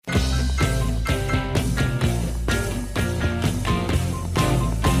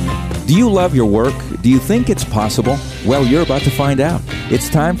Do you love your work? Do you think it's possible? Well, you're about to find out. It's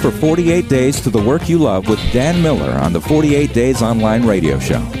time for 48 Days to the Work You Love with Dan Miller on the 48 Days Online Radio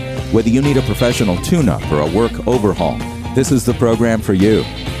Show. Whether you need a professional tune-up or a work overhaul, this is the program for you.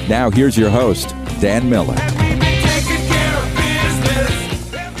 Now, here's your host, Dan Miller.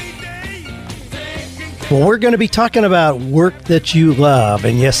 Well, we're going to be talking about work that you love.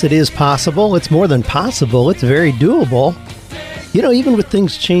 And yes, it is possible. It's more than possible. It's very doable. You know, even with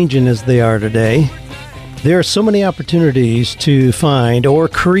things changing as they are today, there are so many opportunities to find or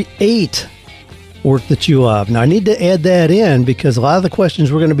create work that you love. Now, I need to add that in because a lot of the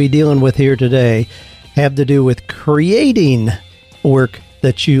questions we're going to be dealing with here today have to do with creating work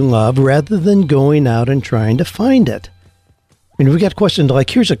that you love rather than going out and trying to find it. I mean, we got questions like,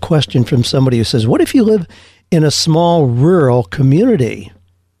 here's a question from somebody who says, what if you live in a small rural community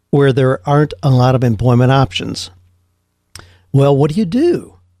where there aren't a lot of employment options? Well, what do you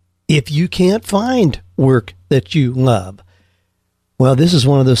do if you can't find work that you love? Well, this is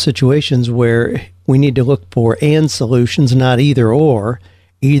one of those situations where we need to look for and solutions, not either or.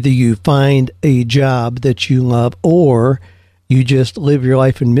 Either you find a job that you love or you just live your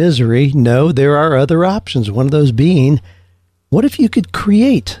life in misery. No, there are other options. One of those being, what if you could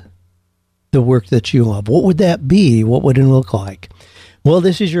create the work that you love? What would that be? What would it look like? Well,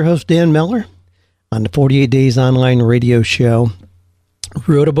 this is your host, Dan Miller, on the 48 Days Online Radio Show.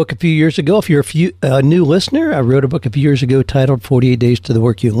 Wrote a book a few years ago. If you're a new listener, I wrote a book a few years ago titled 48 Days to the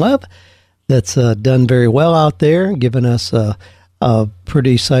Work You Love. That's done very well out there, given us a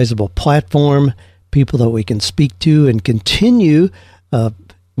pretty sizable platform, people that we can speak to and continue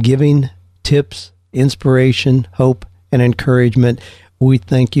giving tips, inspiration, hope, and encouragement. We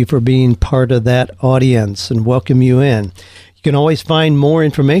thank you for being part of that audience and welcome you in. You can always find more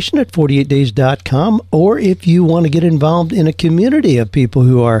information at 48days.com, or if you want to get involved in a community of people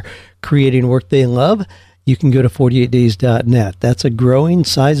who are creating work they love, you can go to 48days.net. That's a growing,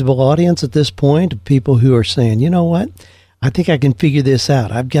 sizable audience at this point of people who are saying, you know what, I think I can figure this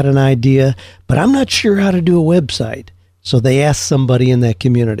out. I've got an idea, but I'm not sure how to do a website. So they ask somebody in that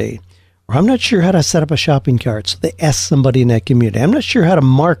community. Or I'm not sure how to set up a shopping cart. So they ask somebody in that community. I'm not sure how to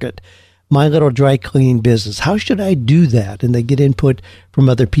market my little dry cleaning business. How should I do that? And they get input from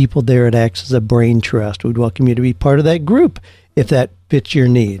other people there. It acts as a brain trust. We'd welcome you to be part of that group if that fits your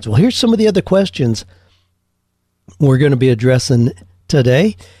needs. Well, here's some of the other questions we're going to be addressing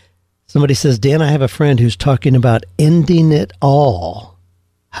today. Somebody says, Dan, I have a friend who's talking about ending it all.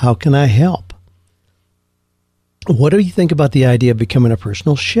 How can I help? What do you think about the idea of becoming a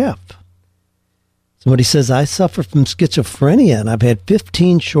personal chef? Somebody says, I suffer from schizophrenia, and I've had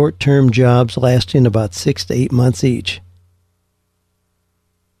 15 short-term jobs lasting about 6 to 8 months each.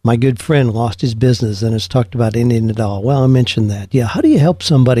 My good friend lost his business and has talked about ending it all. Well, I mentioned that. Yeah, how do you help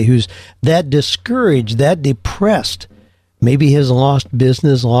somebody who's that discouraged, that depressed, maybe has lost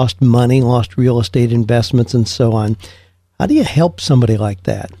business, lost money, lost real estate investments, and so on? How do you help somebody like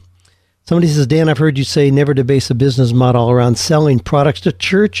that? Somebody says, Dan, I've heard you say never to base a business model around selling products to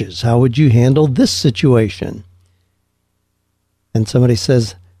churches. How would you handle this situation? And somebody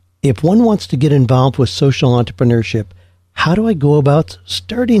says, if one wants to get involved with social entrepreneurship, how do I go about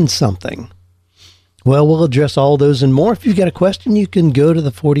starting something? Well, we'll address all those and more. If you've got a question, you can go to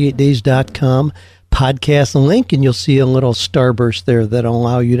the 48days.com podcast link, and you'll see a little starburst there that'll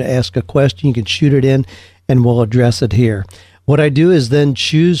allow you to ask a question. You can shoot it in, and we'll address it here. What I do is then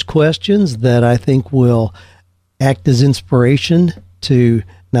choose questions that I think will act as inspiration to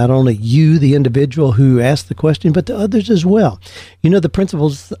not only you, the individual who asked the question, but to others as well. You know, the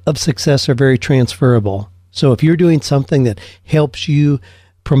principles of success are very transferable. So if you're doing something that helps you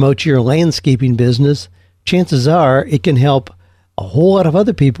promote your landscaping business, chances are it can help a whole lot of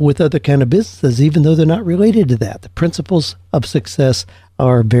other people with other kind of businesses, even though they're not related to that. The principles of success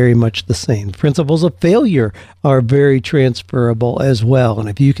are very much the same. The principles of failure are very transferable as well. And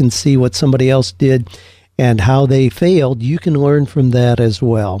if you can see what somebody else did and how they failed, you can learn from that as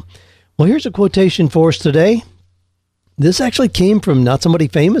well. Well, here's a quotation for us today. This actually came from not somebody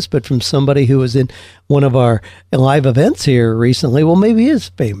famous, but from somebody who was in one of our live events here recently. Well, maybe he is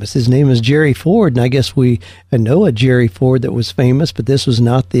famous. His name is Jerry Ford, and I guess we know a Jerry Ford that was famous, but this was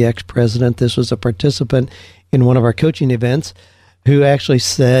not the ex-president. This was a participant in one of our coaching events who actually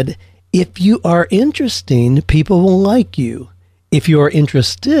said, if you are interesting, people will like you. If you are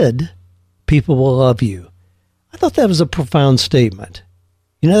interested, people will love you. I thought that was a profound statement.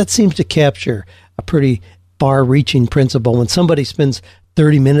 You know, that seems to capture a pretty far-reaching principle. When somebody spends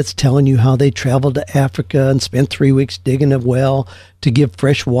 30 minutes telling you how they traveled to Africa and spent 3 weeks digging a well to give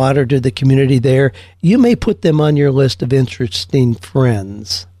fresh water to the community there, you may put them on your list of interesting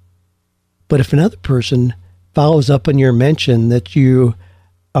friends. But if another person follows up on your mention that you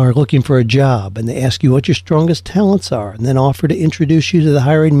are looking for a job and they ask you what your strongest talents are and then offer to introduce you to the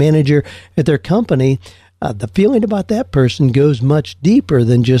hiring manager at their company, the feeling about that person goes much deeper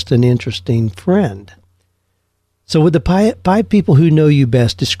than just an interesting friend. So would the five people who know you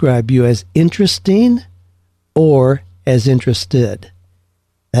best describe you as interesting or as interested?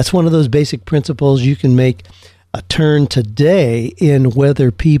 That's one of those basic principles you can make a turn today in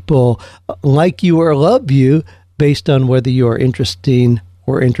whether people like you or love you based on whether you are interesting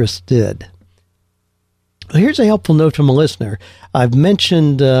or interested. Well, here's a helpful note from a listener. I've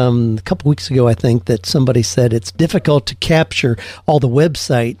mentioned a couple weeks ago, I think, that somebody said it's difficult to capture all the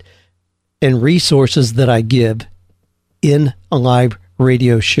website and resources that I give in a live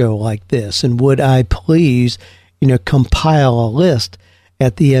radio show like this. And would I please, compile a list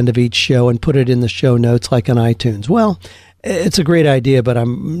at the end of each show and put it in the show notes like on iTunes? Well, it's a great idea, but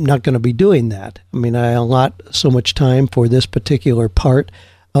I'm not going to be doing that. I mean, I allot so much time for this particular part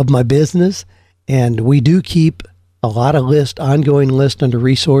of my business, and we do keep a lot of ongoing list under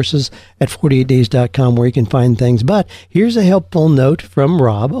resources at 48days.com where you can find things. But here's a helpful note from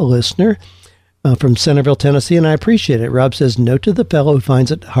Rob, a listener from Centerville, Tennessee, and I appreciate it. Rob says, note to the fellow who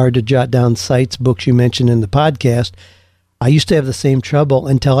finds it hard to jot down sites, books you mentioned in the podcast. I used to have the same trouble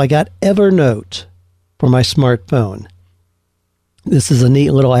until I got Evernote for my smartphone. This is a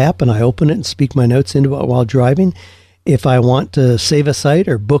neat little app, and I open it and speak my notes into it while driving. If I want to save a site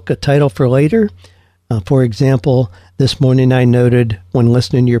or book a title for later, for example, this morning I noted, when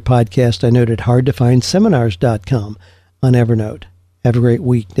listening to your podcast, I noted hardtofindseminars.com on Evernote. Have a great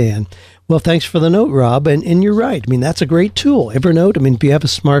week, Dan. Well, thanks for the note, Rob. And you're right. I mean, that's a great tool. Evernote, I mean, if you have a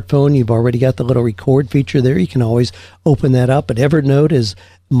smartphone, you've already got the little record feature there. You can always open that up. But Evernote is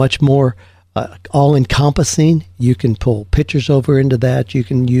much more all-encompassing. You can pull pictures over into that. You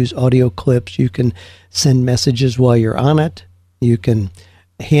can use audio clips. You can send messages while you're on it. You can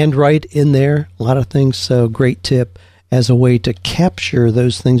handwrite in there. A lot of things. So great tip as a way to capture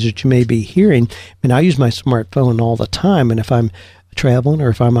those things that you may be hearing. I mean, I use my smartphone all the time. And if I'm traveling or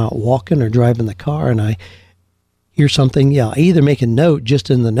if I'm out walking or driving the car and I hear something, I either make a note just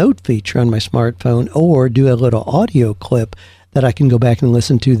in the note feature on my smartphone or do a little audio clip that I can go back and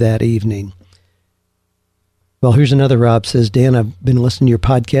listen to that evening. Well, here's another. Rob says, Dan, I've been listening to your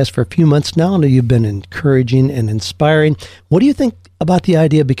podcast for a few months now. I know you've been encouraging and inspiring. What do you think about the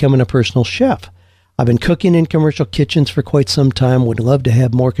idea of becoming a personal chef? I've been cooking in commercial kitchens for quite some time. Would love to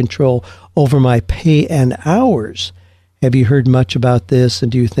have more control over my pay and hours. Have you heard much about this,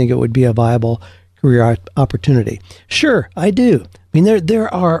 and do you think it would be a viable career opportunity? Sure, I do. I mean,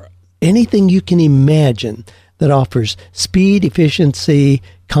 there are anything you can imagine that offers speed, efficiency,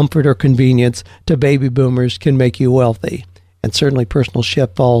 comfort, or convenience to baby boomers can make you wealthy. And certainly personal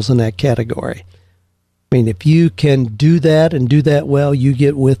chef falls in that category. I mean, if you can do that and do that well, you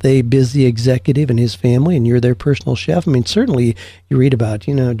get with a busy executive and his family and you're their personal chef. I mean, certainly you read about,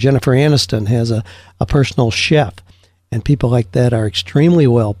 Jennifer Aniston has a personal chef. And people like that are extremely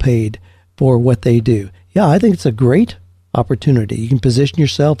well paid for what they do. Yeah, I think it's a great opportunity. You can position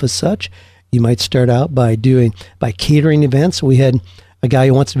yourself as such. You might start out by catering events. We had a guy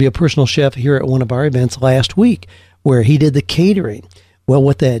who wants to be a personal chef here at one of our events last week where he did the catering. Well,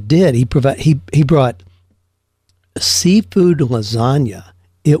 what that did, he brought seafood lasagna.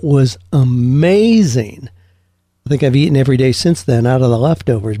 It was amazing. I think I've eaten every day since then out of the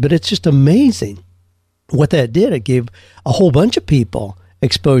leftovers, but it's just amazing. What that did, it gave a whole bunch of people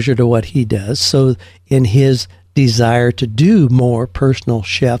exposure to what he does. So in his desire to do more personal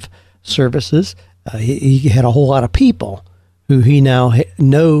chef services, he had a whole lot of people who he now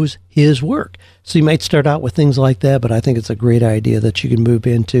knows his work. So you might start out with things like that, but I think it's a great idea that you can move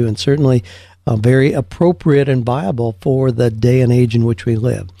into, and certainly very appropriate and viable for the day and age in which we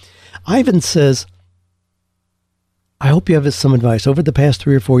live. Ivan says, I hope you have some advice. Over the past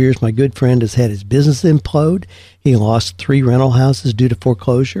 3 or 4 years, my good friend has had his business implode. He lost 3 rental houses due to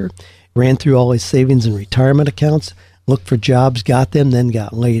foreclosure, ran through all his savings and retirement accounts, looked for jobs, got them, then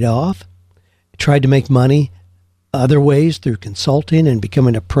got laid off. Tried to make money other ways through consulting and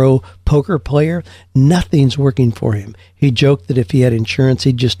becoming a pro poker player. Nothing's working for him. He joked that if he had insurance,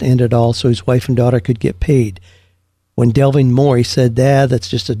 he'd just end it all so his wife and daughter could get paid. When delving more, he said, Dad, that's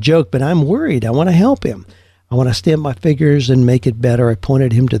just a joke, but I'm worried. I want to help him. I want to stamp my figures and make it better. I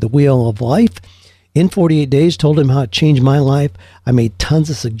pointed him to the wheel of life. In 48 days, told him how it changed my life. I made tons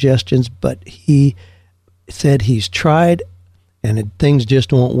of suggestions, but he said he's tried and things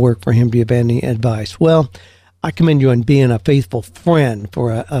just won't work for him. Do you have any advice? Well, I commend you on being a faithful friend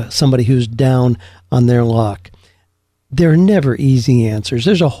for somebody who's down on their luck. there are never easy answers.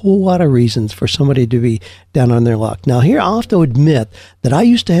 There's a whole lot of reasons for somebody to be down on their luck. Now, here I'll have to admit that I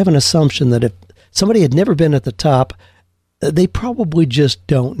used to have an assumption that if somebody had never been at the top, they probably just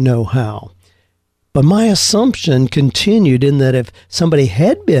don't know how. But my assumption continued in that if somebody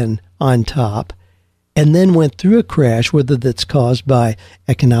had been on top and then went through a crash, whether that's caused by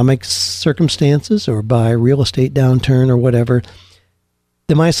economic circumstances or by real estate downturn or whatever,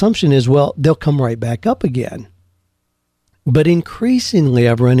 then my assumption is, well, they'll come right back up again. But increasingly,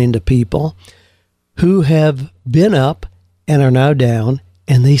 I've run into people who have been up and are now down,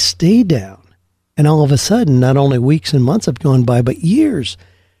 and they stay down. And all of a sudden, not only weeks and months have gone by, but years.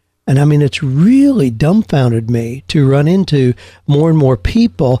 And I mean, it's really dumbfounded me to run into more and more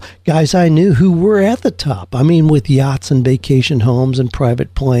people, guys I knew who were at the top. I mean, with yachts and vacation homes and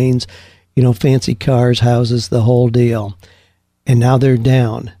private planes, fancy cars, houses, the whole deal. And now they're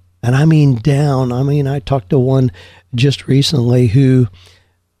down. And I mean down. I mean, I talked to one just recently who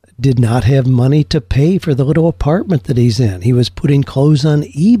did not have money to pay for the little apartment that he's in. He was putting clothes on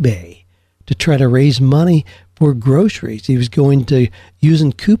eBay to try to raise money for groceries. He was going to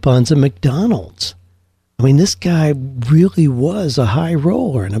using coupons at McDonald's. I mean, this guy really was a high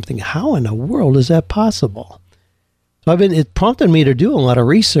roller. And I'm thinking, how in the world is that possible? So it prompted me to do a lot of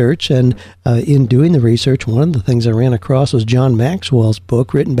research, and in doing the research, one of the things I ran across was John Maxwell's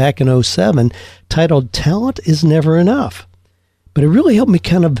book, written back in 2007, titled Talent is Never Enough. But it really helped me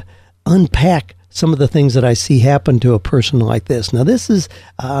kind of unpack some of the things that I see happen to a person like this. Now, this is,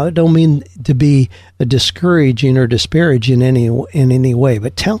 I don't mean to be discouraging or disparaging in any way,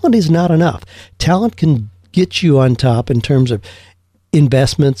 but talent is not enough. Talent can get you on top in terms of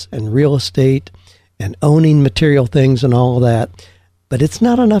investments and real estate and owning material things and all of that, but it's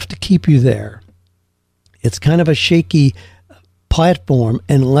not enough to keep you there. It's kind of a shaky platform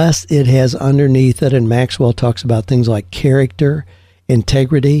unless it has underneath it, and Maxwell talks about things like character,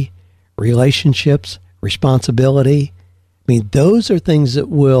 integrity, relationships, responsibility. I mean, those are things that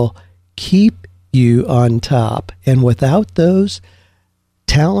will keep you on top, and without those,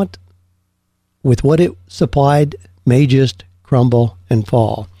 talent, with what it supplied, may just crumble and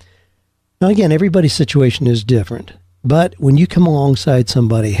fall. Now, again, everybody's situation is different, but when you come alongside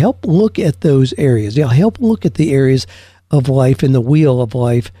somebody, help look at those areas. Help look at the areas of life in the wheel of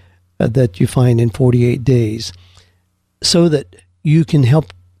life that you find in 48 days so that you can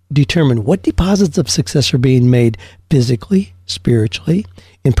help determine what deposits of success are being made physically, spiritually,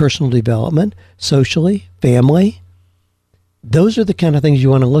 in personal development, socially, family. Those are the kind of things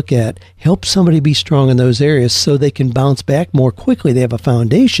you want to look at. Help somebody be strong in those areas so they can bounce back more quickly. They have a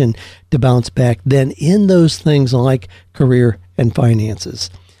foundation to bounce back than in those things like career and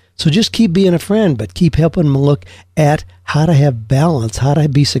finances. So just keep being a friend, but keep helping them look at how to have balance, how to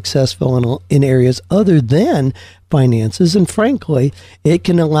be successful in areas other than finances. And frankly, it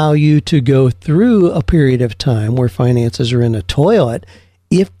can allow you to go through a period of time where finances are in a toilet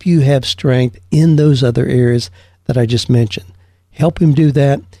if you have strength in those other areas that I just mentioned. Help him do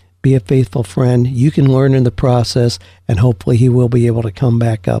that. Be a faithful friend. You can learn in the process, and hopefully he will be able to come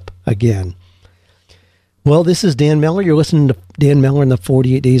back up again. Well, this is Dan Miller. You're listening to Dan Miller in the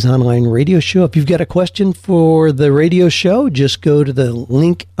 48 Days Online Radio Show. If you've got a question for the radio show, just go to the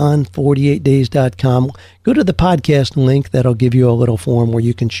link on 48days.com. Go to the podcast link. That'll give you a little form where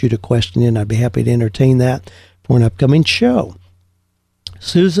you can shoot a question in. I'd be happy to entertain that for an upcoming show.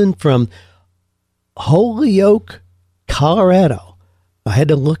 Susan from Holyoke, Colorado. I had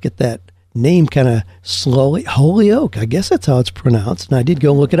to look at that name kind of slowly. Holyoke, I guess that's how it's pronounced. And I did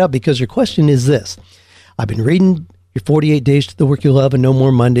go look it up because your question is this. I've been reading your 48 Days to the Work You Love and No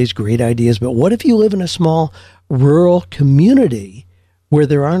More Mondays, great ideas. But what if you live in a small rural community where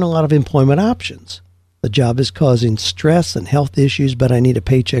there aren't a lot of employment options? The job is causing stress and health issues, but I need a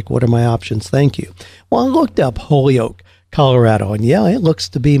paycheck. What are my options? Thank you. Well, I looked up Holyoke, Colorado, and yeah, it looks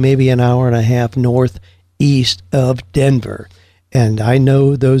to be maybe an hour and a half northeast of Denver. And I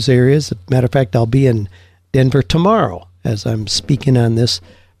know those areas. As a matter of fact, I'll be in Denver tomorrow as I'm speaking on this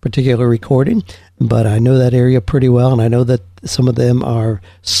particular recording. But I know that area pretty well, and I know that some of them are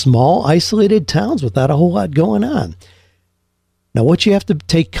small, isolated towns without a whole lot going on. Now, what you have to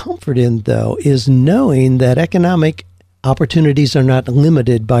take comfort in, though, is knowing that economic opportunities are not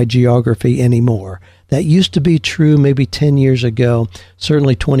limited by geography anymore. That used to be true maybe 10 years ago,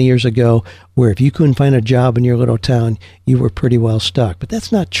 certainly 20 years ago, where if you couldn't find a job in your little town, you were pretty well stuck. But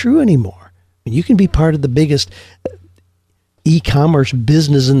that's not true anymore. You can be part of the biggest e-commerce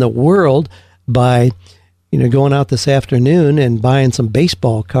business in the world by, going out this afternoon and buying some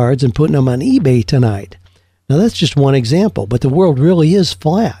baseball cards and putting them on eBay tonight. Now, that's just one example, but the world really is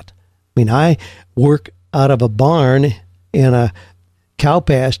flat. I work out of a barn in a cow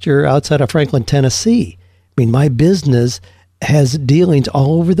pasture outside of Franklin, Tennessee. I mean, my business has dealings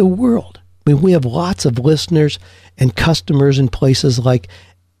all over the world. I mean, we have lots of listeners and customers in places like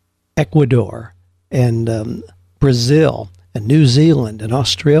Ecuador and Brazil and New Zealand and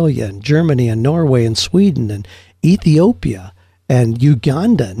Australia and Germany and Norway and Sweden and Ethiopia and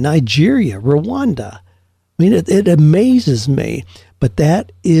Uganda, Nigeria, Rwanda. I mean, it amazes me, but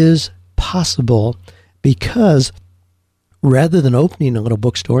that is possible because rather than opening a little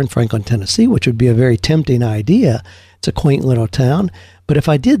bookstore in Franklin, Tennessee, which would be a very tempting idea, it's a quaint little town, but if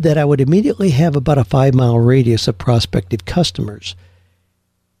I did that, I would immediately have about a 5-mile radius of prospective customers.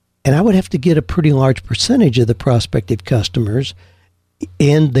 And I would have to get a pretty large percentage of the prospective customers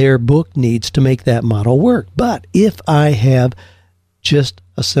and their book needs to make that model work. But if I have just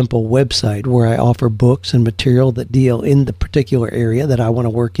a simple website where I offer books and material that deal in the particular area that I want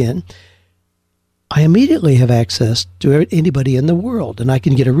to work in, I immediately have access to anybody in the world, and I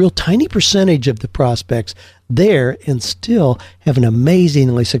can get a real tiny percentage of the prospects there and still have an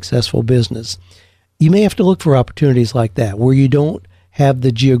amazingly successful business. You may have to look for opportunities like that where you don't have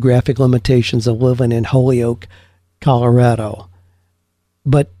the geographic limitations of living in Holyoke, Colorado.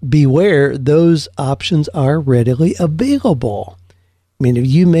 But beware, those options are readily available. I mean,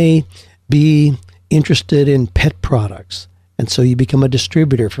 you may be interested in pet products, and so you become a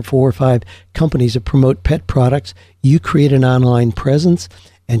distributor for 4 or 5 companies that promote pet products. You create an online presence,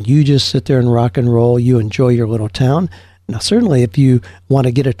 and you just sit there and rock and roll. You enjoy your little town. Now, certainly, if you want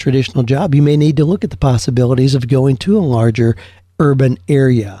to get a traditional job, you may need to look at the possibilities of going to a larger urban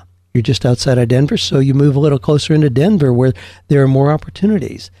area. You're just outside of Denver, so you move a little closer into Denver where there are more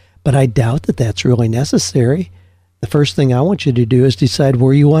opportunities. But I doubt that that's really necessary. The first thing I want you to do is decide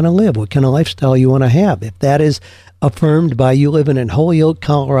where you want to live, what kind of lifestyle you want to have. If that is affirmed by you living in Holyoke,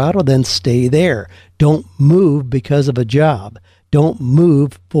 Colorado, then stay there. Don't move because of a job. Don't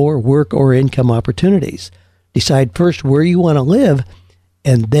move for work or income opportunities. Decide first where you want to live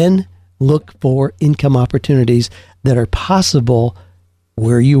and then look for income opportunities that are possible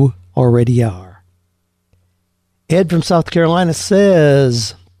where you already are. Ed from South Carolina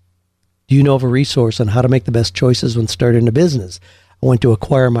says, do you know of a resource on how to make the best choices when starting a business? I went to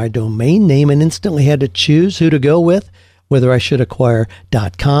acquire my domain name and instantly had to choose who to go with, whether I should acquire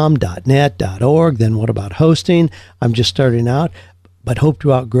 .com, .net, .org, then what about hosting? I'm just starting out, but hope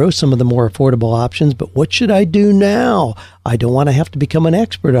to outgrow some of the more affordable options. But what should I do now? I don't want to have to become an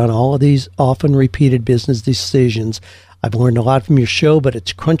expert on all of these often repeated business decisions. I've learned a lot from your show, but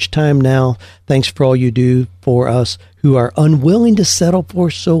it's crunch time now. Thanks for all you do for us who are unwilling to settle for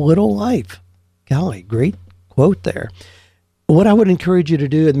so little life. Golly, great quote there. What I would encourage you to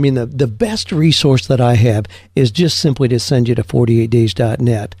do, I mean, the best resource that I have is just simply to send you to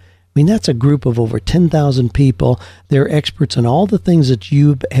 48days.net. I mean, that's a group of over 10,000 people. They're experts in all the things that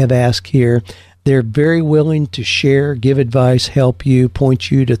you have asked here. They're very willing to share, give advice, help you, point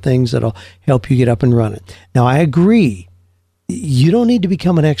you to things that'll help you get up and running. Now, I agree. You don't need to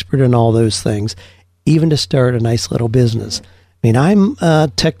become an expert in all those things, even to start a nice little business. I mean, I'm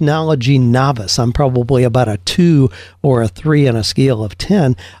a technology novice. I'm probably about a 2 or a 3 on a scale of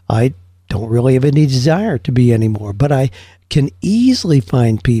 10. I don't really have any desire to be anymore, but I can easily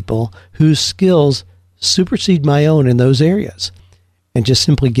find people whose skills supersede my own in those areas and just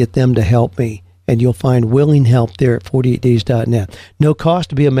simply get them to help me. And you'll find willing help there at 48days.net. No cost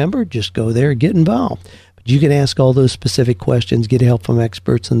to be a member. Just go there and get involved. But you can ask all those specific questions, get help from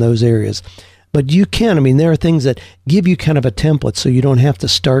experts in those areas. But you can. I mean, there are things that give you kind of a template so you don't have to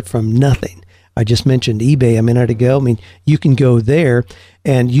start from nothing. I just mentioned eBay a minute ago. I mean, you can go there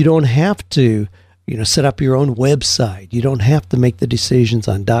and you don't have to, set up your own website. You don't have to make the decisions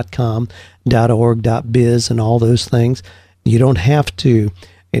on .com, .org, .biz and all those things. You don't have to,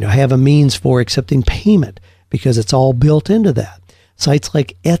 have a means for accepting payment because it's all built into that. Sites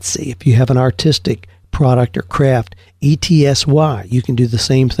like Etsy, if you have an artistic product or craft, ETSY, you can do the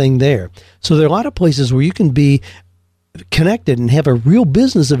same thing there. So there are a lot of places where you can be connected and have a real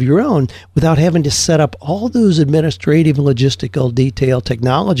business of your own without having to set up all those administrative, logistical, detail,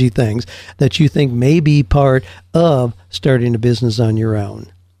 technology things that you think may be part of starting a business on your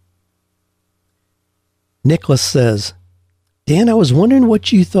own. Nicholas says, Dan, I was wondering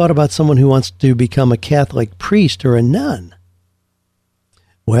what you thought about someone who wants to become a Catholic priest or a nun.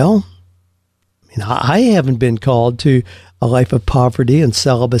 Well, I haven't been called to a life of poverty and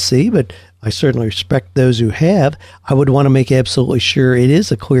celibacy, but I certainly respect those who have. I would want to make absolutely sure it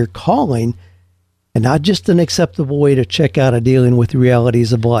is a clear calling and not just an acceptable way to check out of dealing with the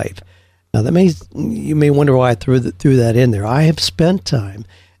realities of life. Now, you may wonder why I threw that in there. I have spent time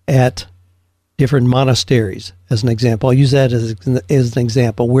at different monasteries, as an example. I'll use that as an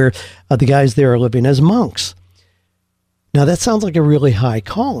example, where the guys there are living as monks. Now, that sounds like a really high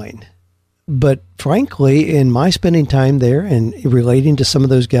calling. But frankly, in my spending time there and relating to some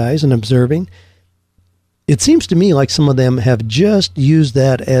of those guys and observing, it seems to me like some of them have just used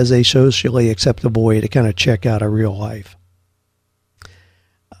that as a socially acceptable way to kind of check out a real life.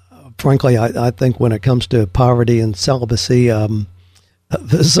 Frankly, I think when it comes to poverty and celibacy,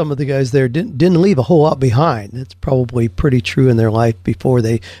 some of the guys there didn't leave a whole lot behind. It's probably pretty true in their life before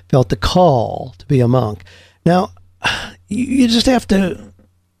they felt the call to be a monk. Now, you just have to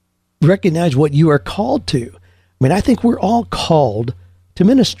recognize what you are called to. I mean, I think we're all called to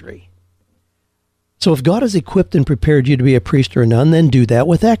ministry. So if God has equipped and prepared you to be a priest or a nun, then do that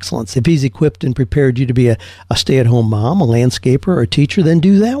with excellence. If he's equipped and prepared you to be a stay-at-home mom, a landscaper, or a teacher, then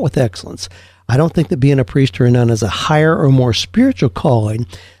do that with excellence. I don't think that being a priest or a nun is a higher or more spiritual calling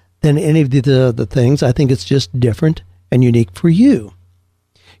than any of the things. I think it's just different and unique for you.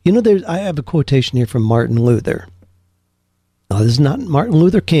 You know, I have a quotation here from Martin Luther. Now, this is not Martin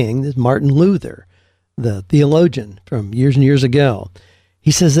Luther King. This is Martin Luther, the theologian from years and years ago.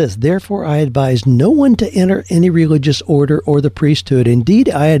 He says this, "Therefore I advise no one to enter any religious order or the priesthood. Indeed,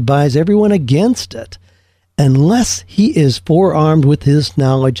 I advise everyone against it, unless he is forearmed with his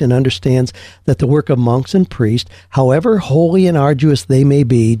knowledge and understands that the work of monks and priests, however holy and arduous they may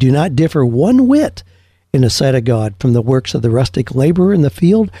be, do not differ one whit in the sight of God from the works of the rustic laborer in the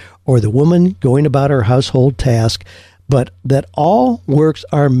field or the woman going about her household task, but that all works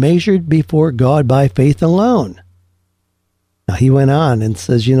are measured before God by faith alone." Now, he went on and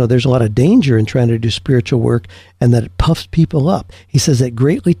says, there's a lot of danger in trying to do spiritual work and that it puffs people up. He says it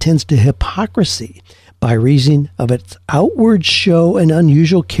greatly tends to hypocrisy by reason of its outward show and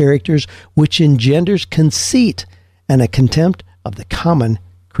unusual characters, which engenders conceit and a contempt of the common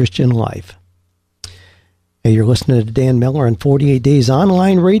Christian life. Hey, you're listening to Dan Miller on 48 Days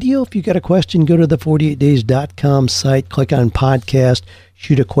Online Radio. If you got a question, go to the 48days.com site, click on podcast,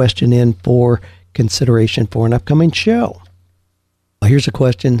 shoot a question in for consideration for an upcoming show. Well, here's a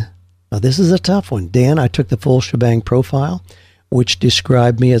question. Now, this is a tough one. Dan, I took the full shebang profile, which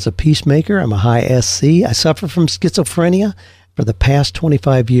described me as a peacemaker. I'm a high SC. I suffer from schizophrenia for the past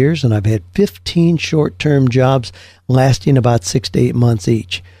 25 years, and I've had 15 short-term jobs lasting about 6 to 8 months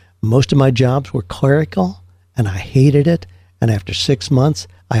each. Most of my jobs were clerical, and I hated it, and after 6 months,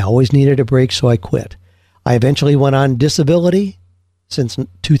 I always needed a break, so I quit. I eventually went on disability since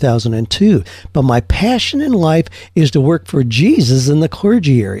 2002, but my passion in life is to work for Jesus in the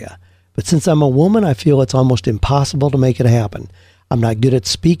clergy area. But since I'm a woman, I feel it's almost impossible to make it happen. I'm not good at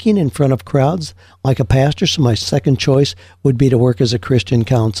speaking in front of crowds like a pastor, so my second choice would be to work as a Christian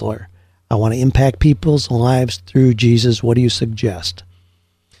counselor. I want to impact people's lives through Jesus. What do you suggest?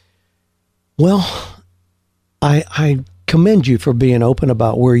 Well, I commend you for being open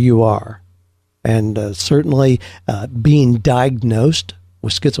about where you are. And certainly being diagnosed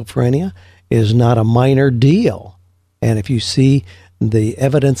with schizophrenia is not a minor deal. And if you see the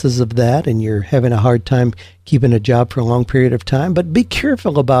evidences of that and you're having a hard time keeping a job for a long period of time, but be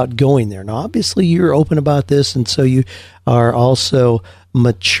careful about going there. Now, obviously, you're open about this, and so you are also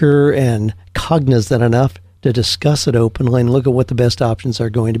mature and cognizant enough to discuss it openly and look at what the best options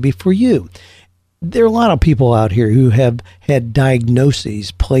are going to be for you. There are a lot of people out here who have had diagnoses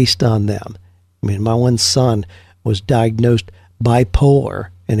placed on them. I mean, my one son was diagnosed bipolar,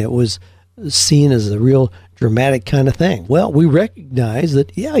 and it was seen as a real dramatic kind of thing. Well, we recognize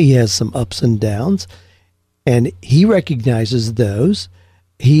that, yeah, he has some ups and downs, and he recognizes those.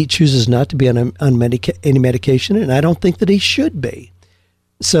 He chooses not to be on any medication, and I don't think that he should be.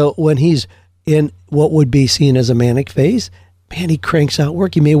 So when he's in what would be seen as a manic phase, man, he cranks out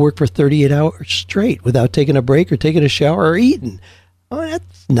work. He may work for 38 hours straight without taking a break or taking a shower or eating. Well,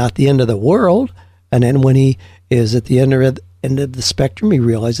 that's not the end of the world. And then when he is at the end of the spectrum, he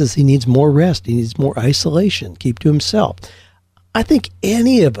realizes he needs more rest. He needs more isolation, keep to himself. I think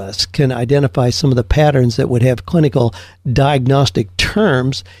any of us can identify some of the patterns that would have clinical diagnostic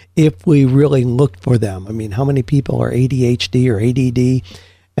terms if we really looked for them. I mean, how many people are ADHD or ADD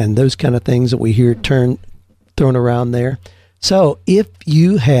and those kind of things that we hear thrown around there? So if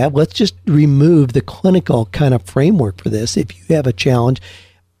you have, let's just remove the clinical kind of framework for this. If you have a challenge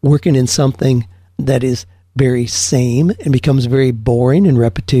working in something that is very same and becomes very boring and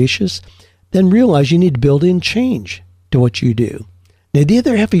repetitious, then realize you need to build in change to what you do. Now, the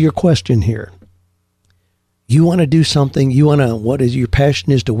other half of your question here, you want to do something, what is your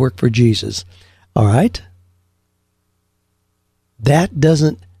passion is to work for Jesus. All right? That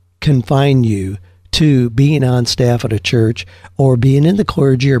doesn't confine you to being on staff at a church or being in the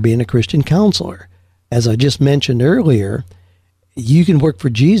clergy or being a Christian counselor. As I just mentioned earlier, you can work for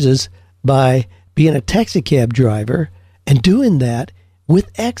Jesus by being a taxi cab driver and doing that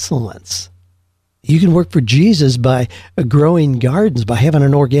with excellence. You can work for Jesus by growing gardens, by having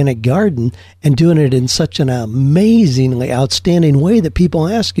an organic garden and doing it in such an amazingly outstanding way that people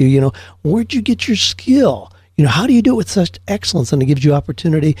ask you, where'd you get your skill? How do you do it with such excellence? And it gives you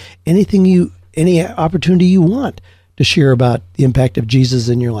opportunity, any opportunity you want to share about the impact of Jesus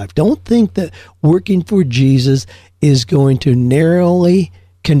in your life. Don't think that working for Jesus is going to narrowly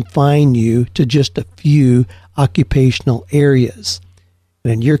confine you to just a few occupational areas.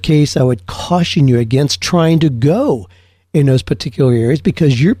 And in your case, I would caution you against trying to go in those particular areas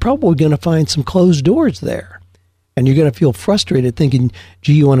because you're probably going to find some closed doors there. And you're going to feel frustrated thinking,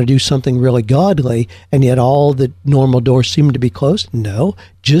 gee, you want to do something really godly, and yet all the normal doors seem to be closed. No,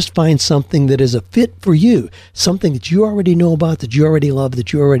 just find something that is a fit for you, something that you already know about, that you already love,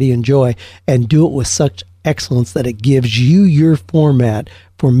 that you already enjoy, and do it with such excellence that it gives you your format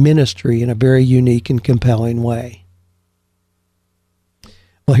for ministry in a very unique and compelling way.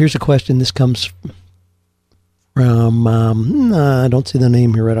 Well, here's a question. This comes from, I don't see the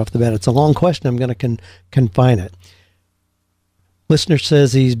name here right off the bat. It's a long question. I'm going to confine it. Listener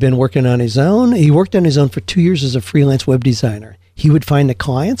says he's been working on his own. He worked on his own for 2 years as a freelance web designer. He would find the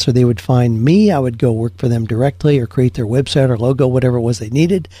clients or they would find me. I would go work for them directly or create their website or logo, whatever it was they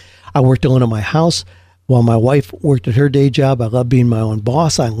needed. I worked alone in my house while my wife worked at her day job. I loved being my own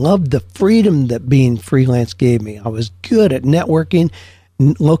boss. I loved the freedom that being freelance gave me. I was good at networking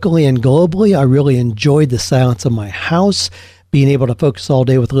locally and globally. I really enjoyed the silence of my house. Being able to focus all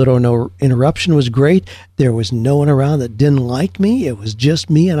day with little or no interruption was great. There was no one around that didn't like me. It was just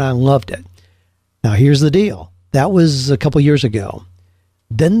me, and I loved it. Now, here's the deal. That was a couple years ago.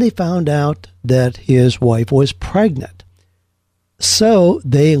 Then they found out that his wife was pregnant. So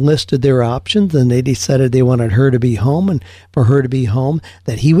they listed their options, and they decided they wanted her to be home, and for her to be home,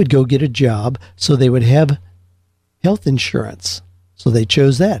 that he would go get a job so they would have health insurance. So they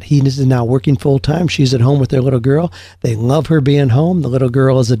chose that. He is now working full-time. She's at home with their little girl. They love her being home. The little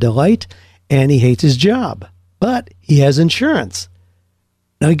girl is a delight, and he hates his job. But he has insurance.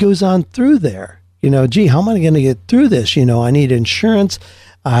 Now he goes on through there. Gee, how am I going to get through this? I need insurance.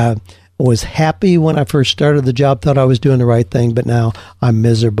 I was happy when I first started the job, thought I was doing the right thing, but now I'm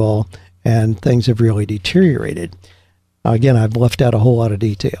miserable, and things have really deteriorated. Again, I've left out a whole lot of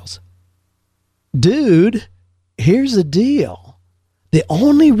details. Dude, here's the deal. The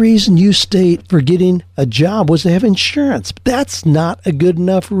only reason you stayed for getting a job was to have insurance. That's not a good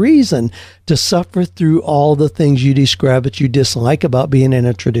enough reason to suffer through all the things you describe that you dislike about being in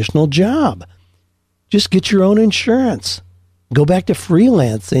a traditional job. Just get your own insurance. Go back to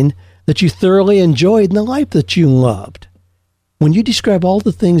freelancing that you thoroughly enjoyed and the life that you loved. When you describe all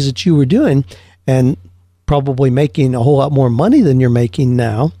the things that you were doing and probably making a whole lot more money than you're making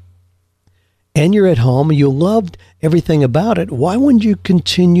now, and you're at home and you loved everything about it, why wouldn't you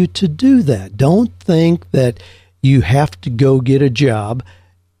continue to do that? Don't think that you have to go get a job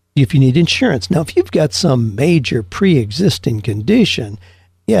if you need insurance. Now, if you've got some major pre-existing condition,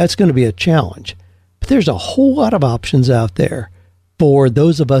 yeah, it's going to be a challenge. But there's a whole lot of options out there for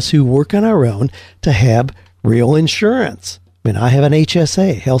those of us who work on our own to have real insurance. I have an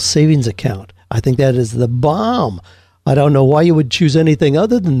HSA, health savings account. I think that is the bomb. I don't know why you would choose anything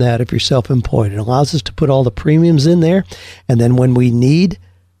other than that if you're self-employed. It allows us to put all the premiums in there, and then when we need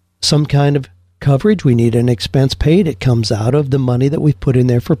some kind of coverage, we need an expense paid, it comes out of the money that we've put in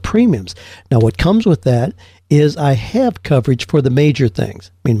there for premiums. Now, what comes with that is I have coverage for the major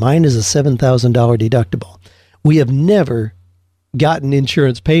things. Mine is a $7,000 deductible. We have never gotten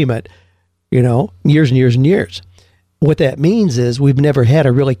insurance payment, years and years and years. What that means is we've never had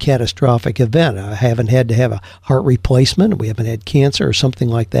a really catastrophic event. I haven't had to have a heart replacement. We haven't had cancer or something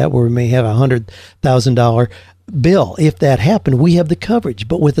like that where we may have a $100,000 bill. If that happened, we have the coverage.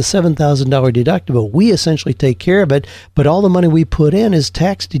 But with a $7,000 deductible, we essentially take care of it. But all the money we put in is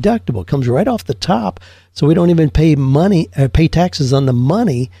tax deductible. It comes right off the top. So we don't even pay taxes on the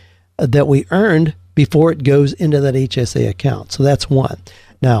money that we earned before it goes into that HSA account. So that's one.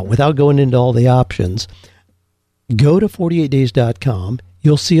 Now, without going into all the options, go to 48days.com.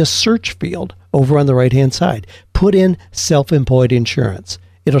 You'll see a search field over on the right-hand side. Put in self-employed insurance.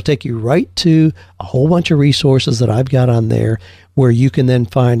 It'll take you right to a whole bunch of resources that I've got on there where you can then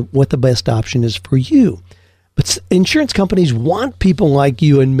find what the best option is for you. But insurance companies want people like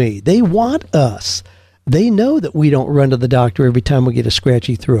you and me. They want us. They know that we don't run to the doctor every time we get a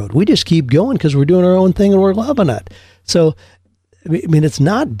scratchy throat. We just keep going because we're doing our own thing and we're loving it. So I mean, it's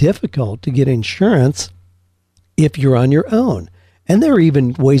not difficult to get insurance if you're on your own. And there are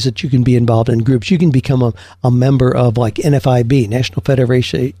even ways that you can be involved in groups. You can become a member of like NFIB, National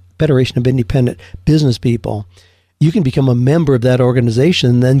Federation of Independent Business People. You can become a member of that organization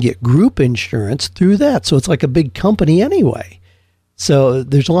and then get group insurance through that. So it's like a big company anyway. So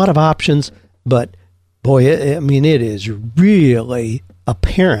there's a lot of options, but boy, it is really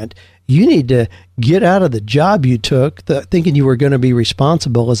apparent. You need to get out of the job you took, thinking you were going to be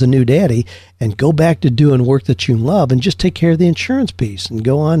responsible as a new daddy, and go back to doing work that you love and just take care of the insurance piece and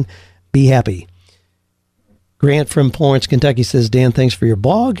go on, be happy. Grant from Florence, Kentucky says, Dan, thanks for your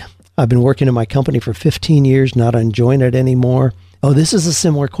blog. I've been working in my company for 15 years, not enjoying it anymore. Oh, this is a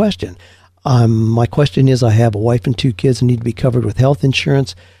similar question. My question is, I have a wife and 2 kids and need to be covered with health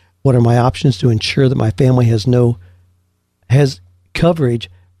insurance. What are my options to ensure that my family has coverage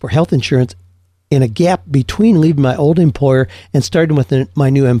for health insurance in a gap between leaving my old employer and starting with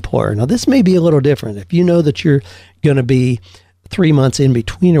my new employer? Now, this may be a little different. If you know that you're going to be 3 months in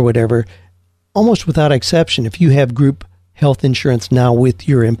between or whatever, almost without exception, if you have group health insurance now with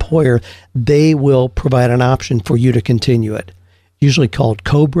your employer, they will provide an option for you to continue it, usually called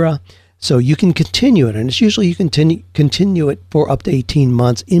COBRA. So you can continue it, and it's usually you continue it for up to 18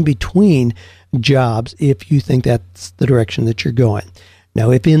 months in between jobs if you think that's the direction that you're going.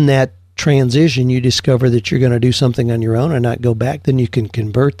 Now, if in that transition you discover that you're going to do something on your own and not go back, then you can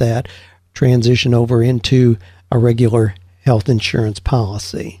convert that, transition over into a regular health insurance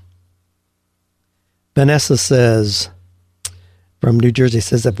policy. Vanessa says, from New Jersey,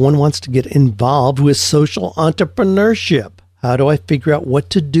 says, if one wants to get involved with social entrepreneurship, how do I figure out what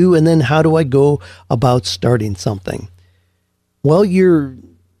to do, and then how do I go about starting something? Well,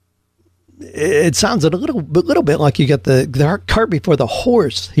 it sounds a little bit like you got the cart before the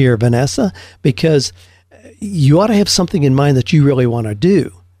horse here, Vanessa, because you ought to have something in mind that you really want to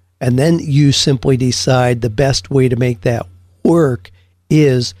do. And then you simply decide the best way to make that work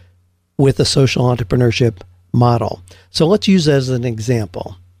is with a social entrepreneurship model. So let's use that as an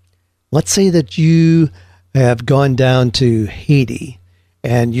example. Let's say that you have gone down to Haiti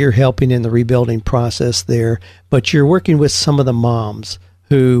and you're helping in the rebuilding process there, but you're working with some of the moms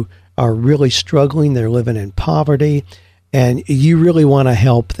who are really struggling. They're living in poverty, and you really want to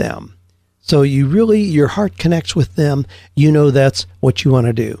help them. So your heart connects with them. You know that's what you want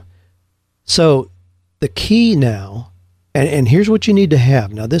to do. So the key now, and here's what you need to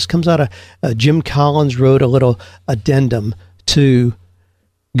have. Now, this comes out of Jim Collins wrote a little addendum to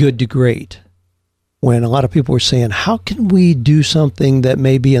Good to Great, when a lot of people were saying, how can we do something that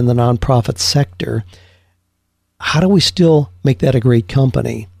may be in the nonprofit sector? How do we still make that a great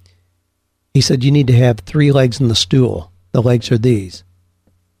company? He said, you need to have 3 legs in the stool. The legs are these.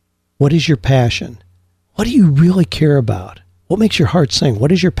 What is your passion? What do you really care about? What makes your heart sing?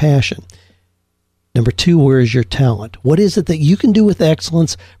 What is your passion? Number 2, where is your talent? What is it that you can do with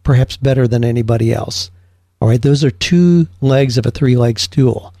excellence, perhaps better than anybody else? All right, those are 2 legs of a 3-leg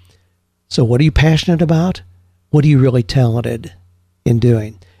stool. So what are you passionate about? What are you really talented in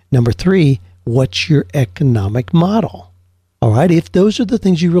doing? Number 3, what's your economic model? All right, if those are the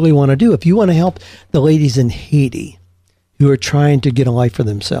things you really want to do, if you want to help the ladies in Haiti who are trying to get a life for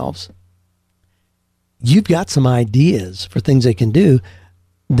themselves, you've got some ideas for things they can do,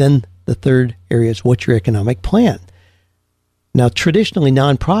 then the third area is what's your economic plan? Now, traditionally,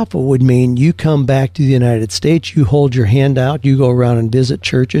 nonprofit would mean you come back to the United States, you hold your hand out, you go around and visit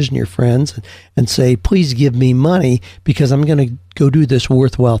churches and your friends and say, please give me money because I'm going to go do this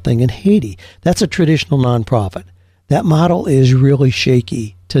worthwhile thing in Haiti. That's a traditional nonprofit. That model is really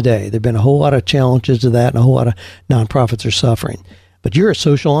shaky today. There have been a whole lot of challenges to that, and a whole lot of nonprofits are suffering. But you're a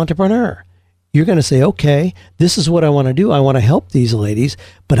social entrepreneur. You're going to say, okay, this is what I want to do. I want to help these ladies,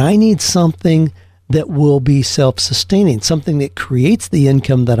 but I need something that will be self-sustaining, something that creates the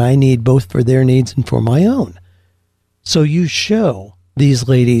income that I need both for their needs and for my own. So you show these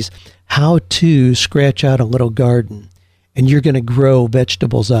ladies how to scratch out a little garden, and you're going to grow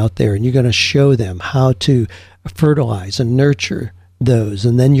vegetables out there, and you're going to show them how to fertilize and nurture those,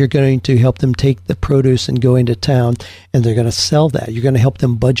 and then you're going to help them take the produce and go into town, and they're going to sell that. You're going to help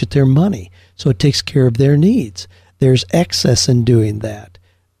them budget their money so it takes care of their needs. There's excess in doing that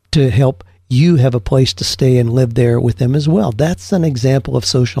to help you have a place to stay and live there with them as well. That's an example of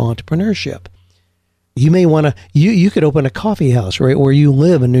social entrepreneurship. You may want to, you could open a coffee house right where you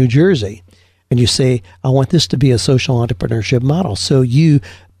live in New Jersey, and you say, I want this to be a social entrepreneurship model. So you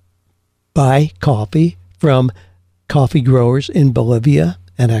buy coffee from coffee growers in Bolivia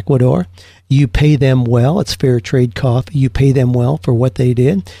and Ecuador. You pay them well. It's fair trade coffee. You pay them well for what they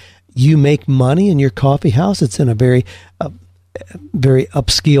did. You make money in your coffee house. It's in a very very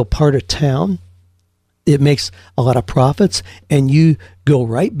upscale part of town. It makes a lot of profits, and you go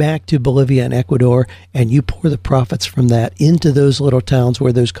right back to Bolivia and Ecuador, and you pour the profits from that into those little towns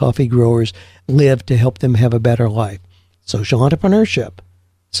where those coffee growers live to help them have a better life. Social entrepreneurship.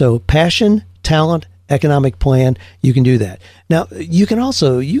 So passion, talent, economic plan, you can do that. Now, you can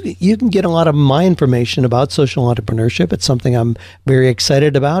also, you can get a lot of my information about social entrepreneurship. It's something I'm very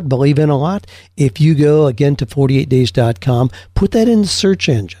excited about, believe in a lot. If you go, again, to 48days.com, put that in the search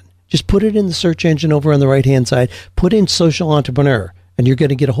engine. Just put it in the search engine over on the right-hand side. Put in social entrepreneur, and you're going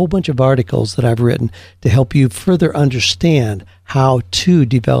to get a whole bunch of articles that I've written to help you further understand how to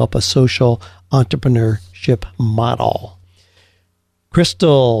develop a social entrepreneurship model.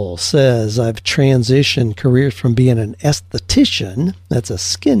 Crystal says, I've transitioned careers from being an esthetician, that's a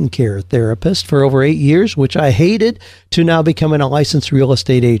skincare therapist, for over 8 years, which I hated, to now becoming a licensed real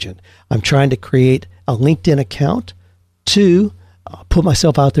estate agent. I'm trying to create a LinkedIn account to put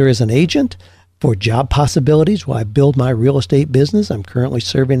myself out there as an agent for job possibilities while I build my real estate business. I'm currently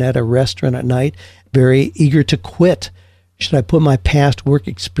serving at a restaurant at night, very eager to quit. Should I put my past work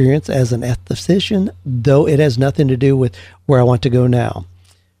experience as an esthetician, though it has nothing to do with where I want to go now?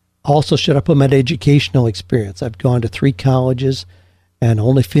 Also, should I put my educational experience? I've gone to 3 colleges and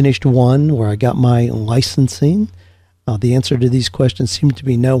only finished one where I got my licensing. The answer to these questions seem to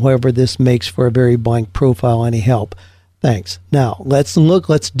be no. However, this makes for a very blank profile. Any help? Thanks. Now, let's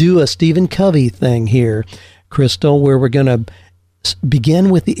do a Stephen Covey thing here, Crystal, where we're going to begin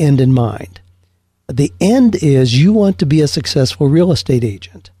with the end in mind. The end is you want to be a successful real estate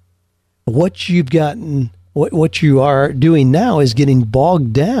agent. What you are doing now is getting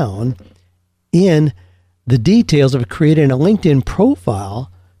bogged down in the details of creating a LinkedIn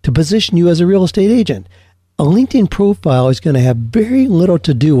profile to position you as a real estate agent. A LinkedIn profile is going to have very little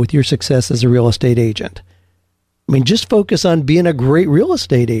to do with your success as a real estate agent. I mean, just focus on being a great real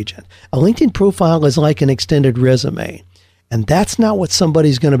estate agent. A LinkedIn profile is like an extended resume, and that's not what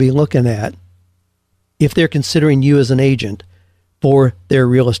somebody's going to be looking at if they're considering you as an agent for their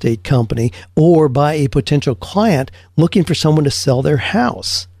real estate company or by a potential client looking for someone to sell their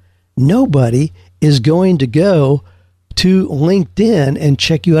house. Nobody is going to go to LinkedIn and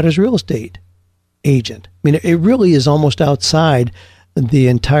check you out as a real estate agent. I mean, it really is almost outside the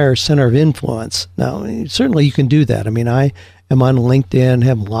entire center of influence. Now, certainly you can do that. I mean, I am on LinkedIn,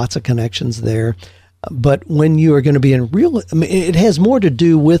 have lots of connections there. But when you are going to be in it has more to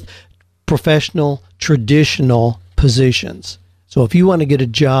do with professional, traditional positions. So if you want to get a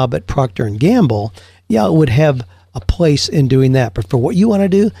job at Procter & Gamble, yeah, it would have a place in doing that. But for what you want to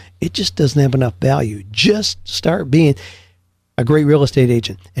do, it just doesn't have enough value. Just start being a great real estate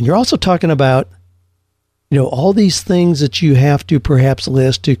agent. And you're also talking about all these things that you have to perhaps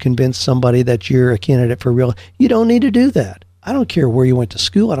list to convince somebody that you're a candidate for real. You don't need to do that. I don't care where you went to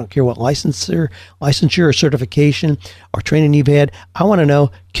school. I don't care what licensure or certification or training you've had. I want to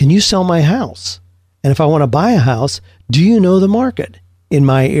know, can you sell my house? And if I want to buy a house, do you know the market in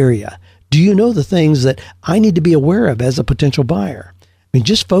my area? Do you know the things that I need to be aware of as a potential buyer? I mean,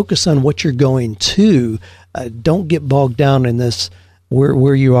 just focus on what you're going to. Don't get bogged down in this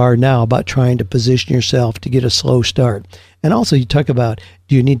where you are now about trying to position yourself to get a slow start. And also you talk about,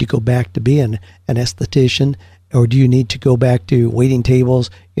 do you need to go back to being an esthetician, or do you need to go back to waiting tables?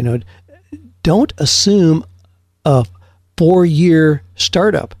 Don't assume a 4-year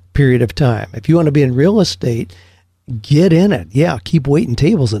startup period of time. If you want to be in real estate, get in it. Yeah, keep waiting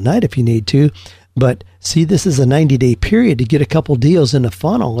tables at night if you need to. But see, this is a 90-day period to get a couple deals in the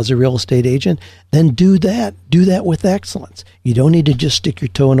funnel as a real estate agent. Then do that. Do that with excellence. You don't need to just stick your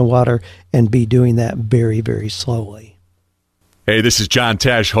toe in the water and be doing that very, very slowly. Hey, this is John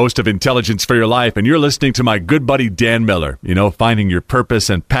Tesh, host of Intelligence for Your Life, and you're listening to my good buddy Dan Miller. Finding your purpose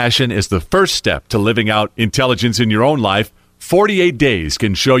and passion is the first step to living out intelligence in your own life. 48 days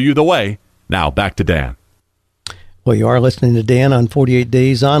can show you the way. Now, back to Dan. Well, you are listening to Dan on 48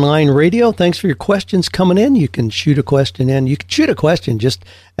 Days Online Radio. Thanks for your questions coming in. You can shoot a question in. You can shoot a question, just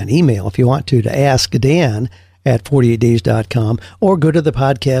an email if you want to Ask Dan at 48days.com, or go to the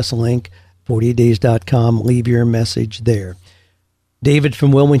podcast link, 48days.com. Leave your message there. David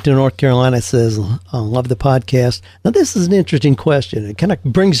from Wilmington, North Carolina says, I love the podcast. Now, this is an interesting question. It kind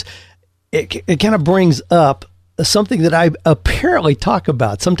of brings up something that I apparently talk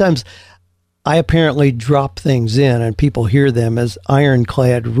about. Sometimes I apparently drop things in and people hear them as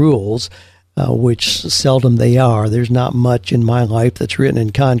ironclad rules, which seldom they are. There's not much in my life that's written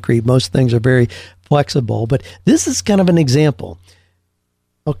in concrete. Most things are very flexible, but this is kind of an example.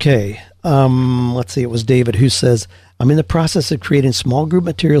 Okay, let's see. It was David who says, I'm in the process of creating small group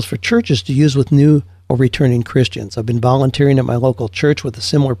materials for churches to use with new or returning Christians. I've been volunteering at my local church with a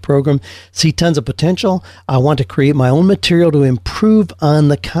similar program. See tons of potential. I want to create my own material to improve on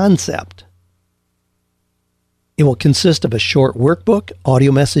the concept. It will consist of a short workbook,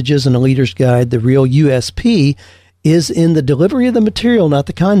 audio messages, and a leader's guide. The real USP is in the delivery of the material, not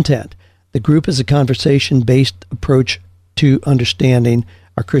the content. The group is a conversation-based approach to understanding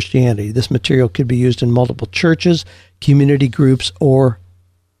our Christianity. This material could be used in multiple churches, community groups, or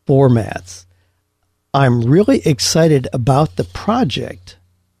formats. I'm really excited about the project,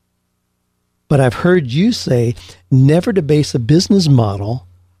 but I've heard you say never to base a business model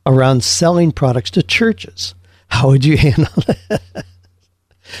around selling products to churches. How would you handle that?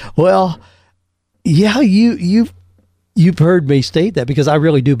 Well, yeah, you've heard me state that, because I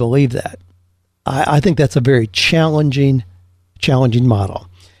really do believe that. I think that's a very challenging model.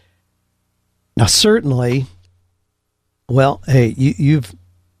 Now, certainly, well, hey, you've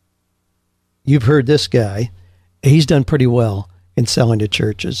heard this guy. He's done pretty well in selling to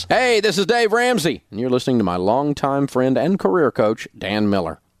churches. Hey, this is Dave Ramsey, and you're listening to my longtime friend and career coach, Dan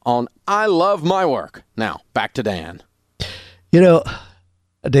Miller, on I Love My Work. Now, back to Dan. You know,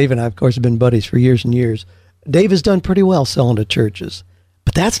 Dave and I, of course, have been buddies for years and years. Dave has done pretty well selling to churches,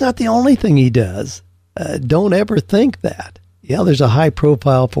 but that's not the only thing he does. Don't ever think that. Yeah, there's a high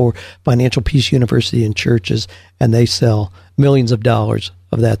profile for Financial Peace University in churches, and they sell millions of dollars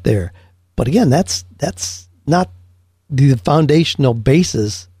of that there. But again, that's not the foundational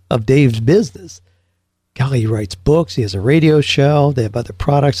basis of Dave's business. Golly, he writes books. He has a radio show. They have other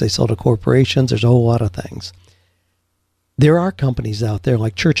products. They sell to corporations. There's a whole lot of things. There are companies out there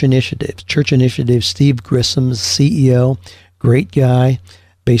like Church Initiatives. Church Initiatives, Steve Grissom's CEO, great guy,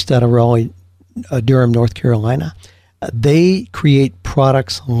 based out of Raleigh, Durham, North Carolina. They create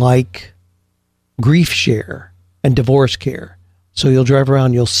products like Grief Share and Divorce Care. So you'll drive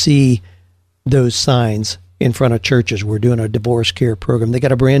around, you'll see those signs in front of churches. We're doing a divorce care program. They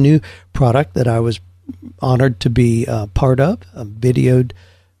got a brand new product that I was honored to be part of. I videoed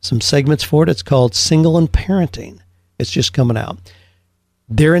some segments for it. It's called Single and Parenting. It's just coming out.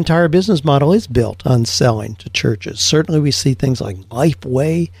 Their entire business model is built on selling to churches. Certainly we see things like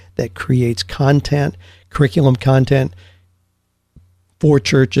Lifeway that creates content, curriculum content for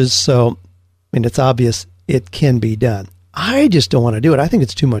churches. So, I mean, it's obvious it can be done. I just don't want to do it. I think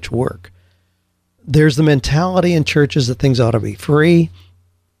it's too much work. There's the mentality in churches that things ought to be free.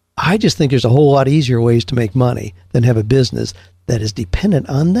 I just think there's a whole lot easier ways to make money than have a business that is dependent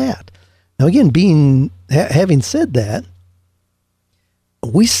on that. Now, again, having said that,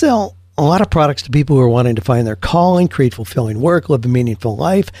 we sell a lot of products to people who are wanting to find their calling, create fulfilling work, live a meaningful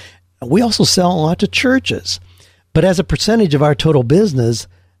life. We also sell a lot to churches. But as a percentage of our total business,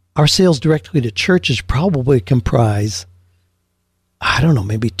 our sales directly to churches probably comprise, I don't know,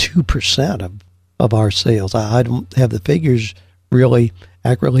 maybe 2% of our sales. I don't have the figures really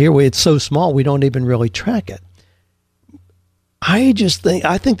accurately here. It's so small, we don't even really track it. I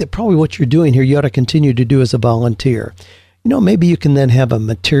think that probably what you're doing here, you ought to continue to do as a volunteer. You know, maybe you can then have a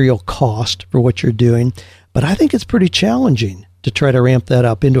material cost for what you're doing, but I think it's pretty challenging to try to ramp that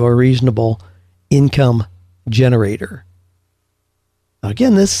up into a reasonable income generator.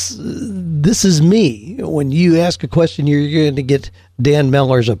 Again, this is me. When you ask a question, you're going to get Dan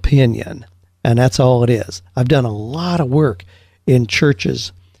Miller's opinion, and that's all it is. I've done a lot of work in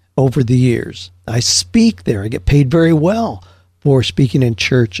churches over the years. I speak there. I get paid very well for speaking in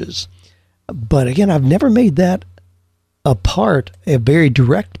churches. But again, I've never made that a very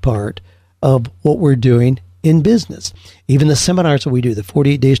direct part of what we're doing in business. Even the seminars that we do, the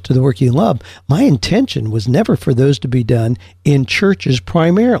 48 Days to the Work You Love, my intention was never for those to be done in churches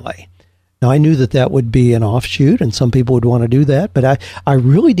primarily. Now, I knew that would be an offshoot, and some people would want to do that, but I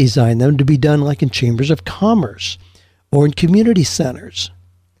really designed them to be done like in chambers of commerce or in community centers.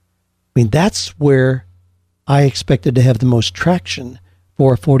 I mean, that's where I expected to have the most traction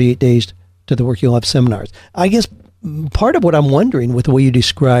for 48 Days to the Work You Love seminars. I guess part of what I'm wondering with the way you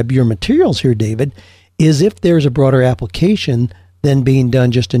describe your materials here, David, is if there's a broader application than being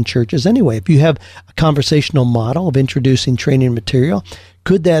done just in churches anyway. If you have a conversational model of introducing training material,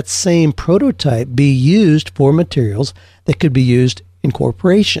 could that same prototype be used for materials that could be used in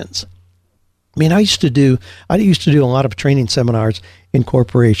corporations? I mean, I used to do a lot of training seminars in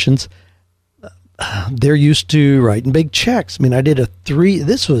corporations. They're used to writing big checks. I mean, I did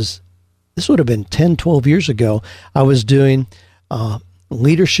this would have been 10, 12 years ago. I was doing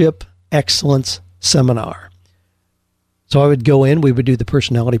leadership excellence seminar. So I would go in, we would do the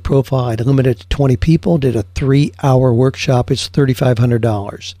personality profile. I'd limit it to 20 people, did a 3-hour workshop. It's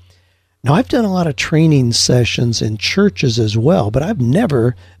 $3,500. Now, I've done a lot of training sessions in churches as well, but I've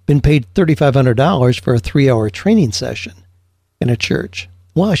never been paid $3,500 for a 3-hour training session in a church.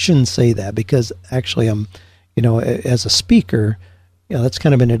 Well, I shouldn't say that because actually I'm, as a speaker, that's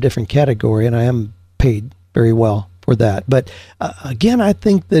kind of in a different category, and I am paid very well for that. But again, I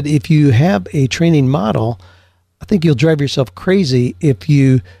think that if you have a training model, I think you'll drive yourself crazy if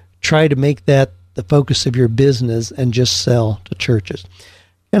you try to make that the focus of your business and just sell to churches.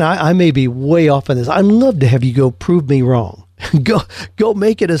 And I may be way off on this. I'd love to have you go prove me wrong. Go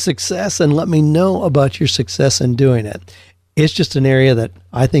make it a success and let me know about your success in doing it. It's just an area that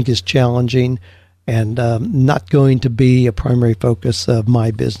I think is challenging and not going to be a primary focus of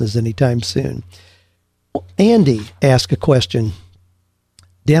my business anytime soon. Well, Andy asked a question.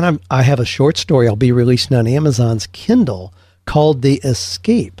 Dan, I have a short story I'll be releasing on Amazon's Kindle called The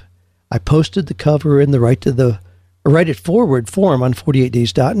Escape. I posted the cover in the Write It Forward forum on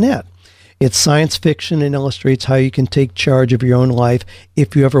 48days.net. It's science fiction and illustrates how you can take charge of your own life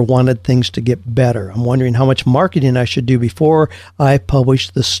if you ever wanted things to get better. I'm wondering how much marketing I should do before I publish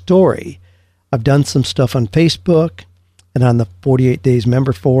the story. I've done some stuff on Facebook and on the 48 Days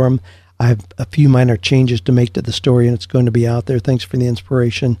member forum. I have a few minor changes to make to the story, and it's going to be out there. Thanks for the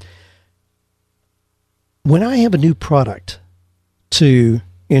inspiration. When I have a new product to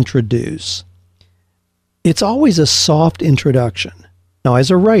introduce, it's always a soft introduction. Now,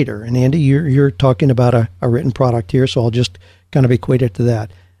 as a writer, and Andy, you're talking about a written product here, so I'll just kind of equate it to that.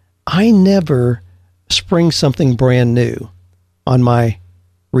 I never spring something brand new on my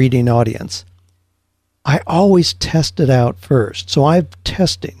reading audience. I always test it out first. So I'm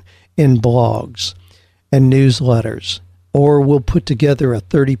testing in blogs and newsletters, or we'll put together a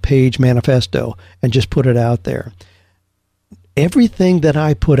 30-page manifesto and just put it out there. Everything that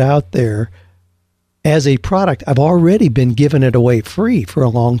I put out there as a product, I've already been giving it away free for a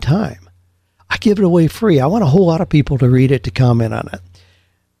long time. I give it away free. I want a whole lot of people to read it, to comment on it.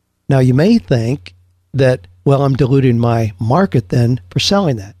 Now, you may think that, well, I'm diluting my market then for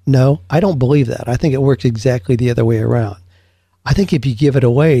selling that. No, I don't believe that. I think it works exactly the other way around. I think if you give it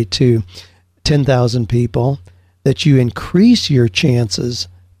away to 10,000 people, that you increase your chances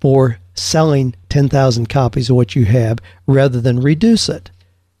for selling 10,000 copies of what you have rather than reduce it.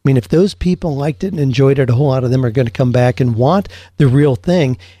 I mean, if those people liked it and enjoyed it, a whole lot of them are going to come back and want the real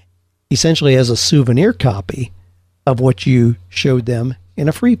thing, essentially as a souvenir copy of what you showed them in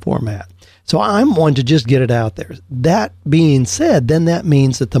a free format. So I'm one to just get it out there. That being said, then that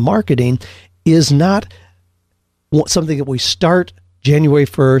means that the marketing is not something that we start January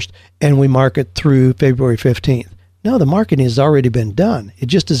 1st and we market through February 15th. No, the marketing has already been done. It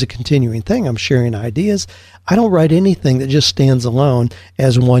just is a continuing thing. I'm sharing ideas. I don't write anything that just stands alone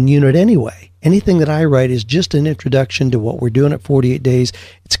as one unit anyway. Anything that I write is just an introduction to what we're doing at 48 Days.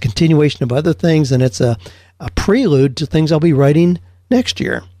 It's a continuation of other things, and it's a prelude to things I'll be writing next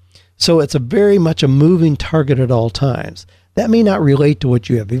year. So it's a very much a moving target at all times. That may not relate to what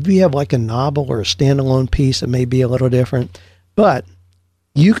you have. If you have like a novel or a standalone piece, it may be a little different. But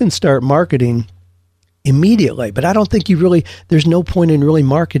you can start marketing immediately. But I don't think there's no point in really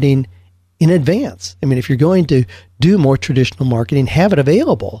marketing in advance. I mean, if you're going to do more traditional marketing, have it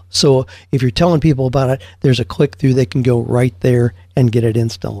available. So if you're telling people about it, there's a click through, they can go right there and get it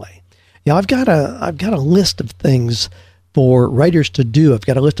instantly. Yeah, I've got a list of things for writers to do. I've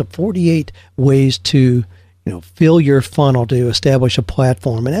got a list of 48 ways to, fill your funnel to establish a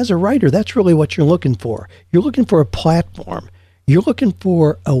platform. And as a writer, that's really what you're looking for. You're looking for a platform. You're looking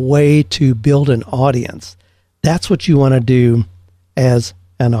for a way to build an audience. That's what you want to do as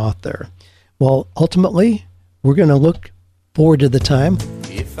an author. Well, ultimately, we're going to look forward to the time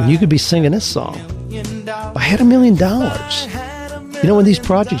when you could be singing this song. If I had $1 million. When these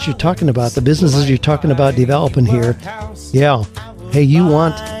projects you're talking about, the businesses you're talking about developing here, yeah, hey, you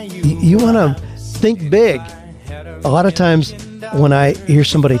want to think big. A lot of times when I hear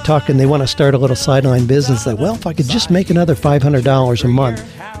somebody talking, they want to start a little sideline business. Like, well, if I could just make another $500 a month,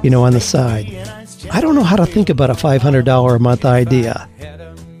 on the side. I don't know how to think about a $500 a month idea.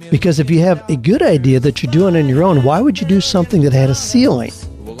 Because if you have a good idea that you're doing on your own, why would you do something that had a ceiling?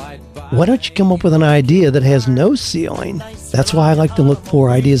 Why don't you come up with an idea that has no ceiling? That's why I like to look for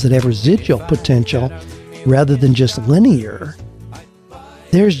ideas that have residual potential rather than just linear.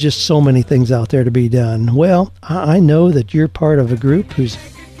 There's just so many things out there to be done. Well, I know that you're part of a group who's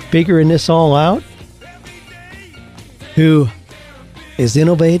figuring this all out, who is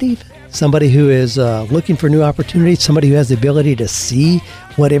innovative, somebody who is looking for new opportunities, somebody who has the ability to see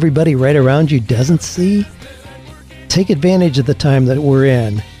what everybody right around you doesn't see. Take advantage of the time that we're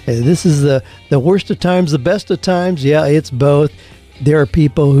in. This is the worst of times, the best of times. Yeah, it's both. There are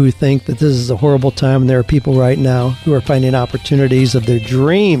people who think that this is a horrible time, and there are people right now who are finding opportunities of their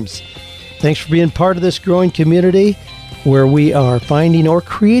dreams. Thanks for being part of this growing community where we are finding or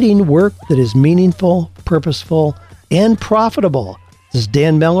creating work that is meaningful, purposeful, and profitable. This is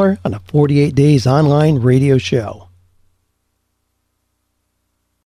Dan Miller on a 48 Days online radio show.